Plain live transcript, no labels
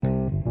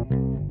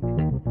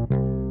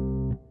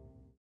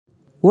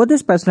What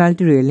does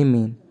personality really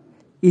mean?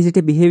 Is it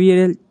a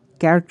behavioral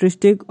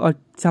characteristic or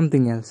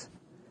something else?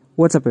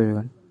 What's up,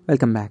 everyone?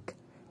 Welcome back.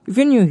 If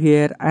you're new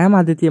here, I am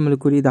Aditya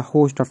Malukuri, the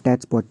host of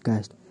Tats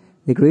Podcast,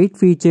 the great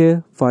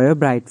feature for your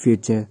bright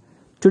future.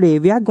 Today,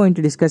 we are going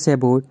to discuss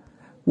about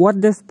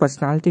what does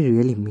personality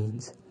really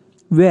means.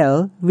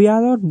 Well, we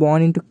are not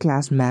born into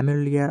class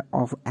mammalia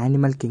of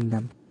animal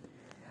kingdom.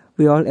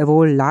 We all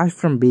evolved large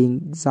from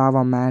being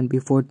Java man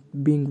before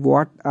being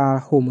what are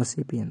Homo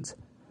sapiens.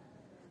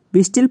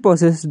 We still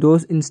possess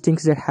those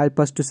instincts that help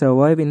us to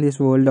survive in this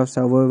world of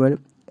survival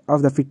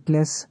of the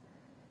fittest,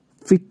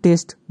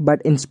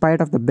 but in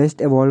spite of the best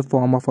evolved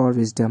form of our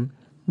wisdom,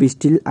 we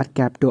still are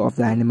captive of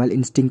the animal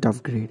instinct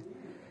of greed.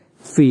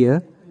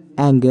 Fear,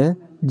 anger,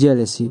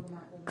 jealousy,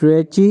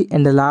 cruelty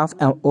and the laugh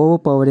are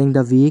overpowering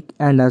the weak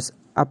and as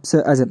a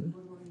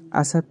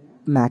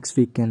max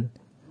we can.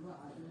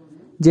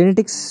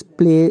 Genetics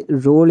play a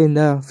role in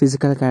the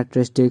physical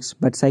characteristics,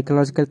 but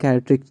psychological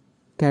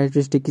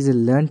characteristic is a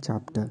learned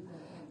chapter,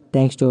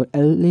 thanks to our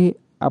early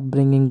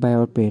upbringing by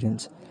our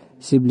parents,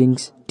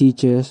 siblings,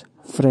 teachers,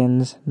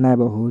 friends,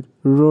 neighborhood,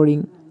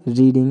 reading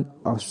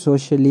of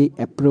socially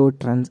approved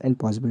trends and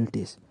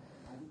possibilities.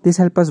 This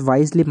helps us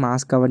wisely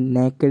mask our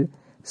naked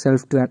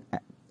self to an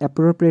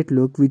appropriate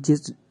look which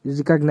is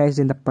recognized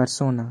in the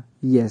persona.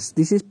 Yes,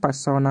 this is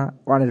persona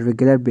on a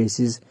regular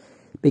basis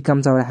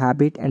becomes our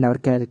habit and our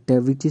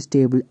character which is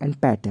stable and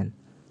pattern.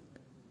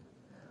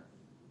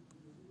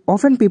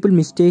 Often people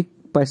mistake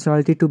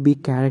personality to be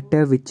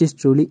character, which is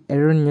truly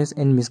erroneous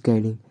and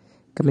misguiding.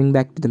 Coming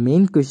back to the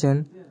main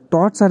question,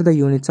 thoughts are the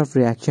units of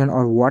reaction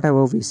or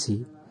whatever we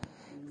see,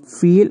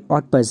 feel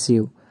or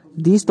perceive.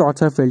 These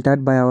thoughts are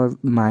filtered by our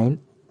mind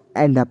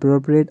and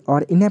appropriate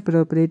or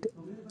inappropriate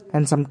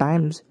and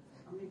sometimes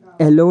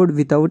allowed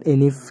without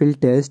any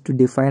filters to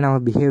define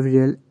our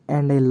behavioral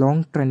and a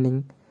long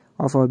trending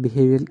of our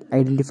behavior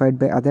identified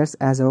by others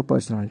as our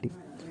personality.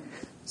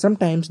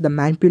 Sometimes the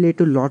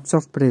manipulative lots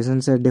of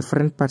presents a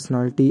different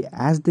personality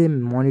as they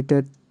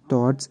monitor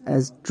thoughts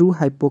as true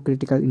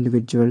hypocritical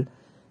individual,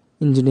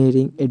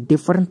 engineering a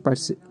different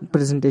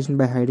presentation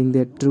by hiding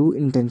their true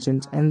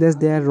intentions, and thus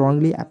they are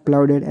wrongly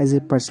applauded as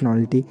a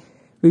personality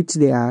which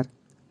they are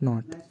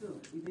not.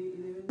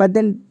 But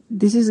then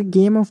this is a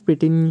game of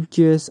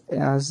pretentious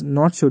as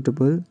not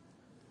suitable,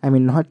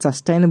 not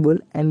sustainable,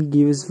 and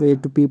gives way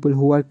to people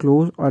who are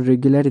close or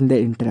regular in their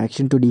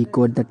interaction to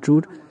decode the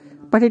truth,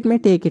 but it may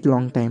take a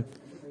long time.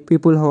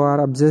 People who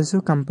are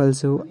obsessive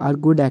compulsive are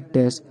good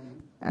actors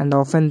and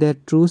often their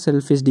true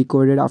self is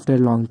decoded after a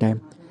long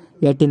time.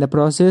 Yet in the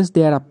process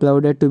they are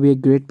applauded to be a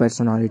great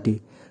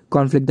personality.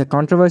 The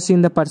controversy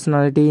in the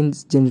personality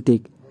is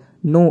genetic.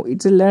 No,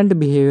 it's a learned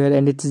behavior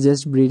and it's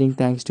just breeding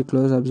thanks to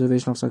close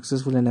observation of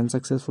successful and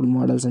unsuccessful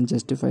models and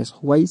justifies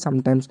why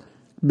sometimes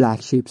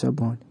black sheep are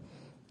born.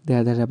 They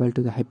are the rebel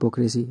to the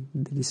hypocrisy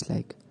they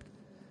dislike.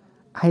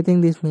 I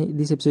think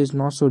this episode is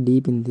not so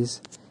deep in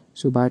this.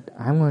 But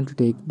I'm going to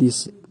take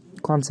this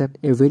concept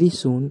very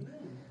soon,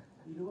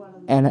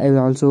 and I will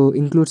also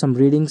include some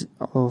readings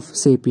of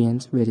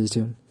Sapiens very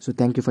soon. So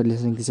thank you for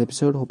listening to this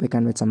episode. Hope I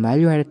conveyed some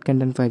value added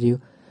content for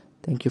you.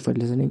 Thank you for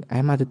listening.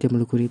 I'm Aditya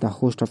Malukuri, the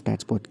host of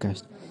Tats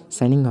Podcast.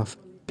 Signing off.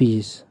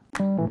 Peace.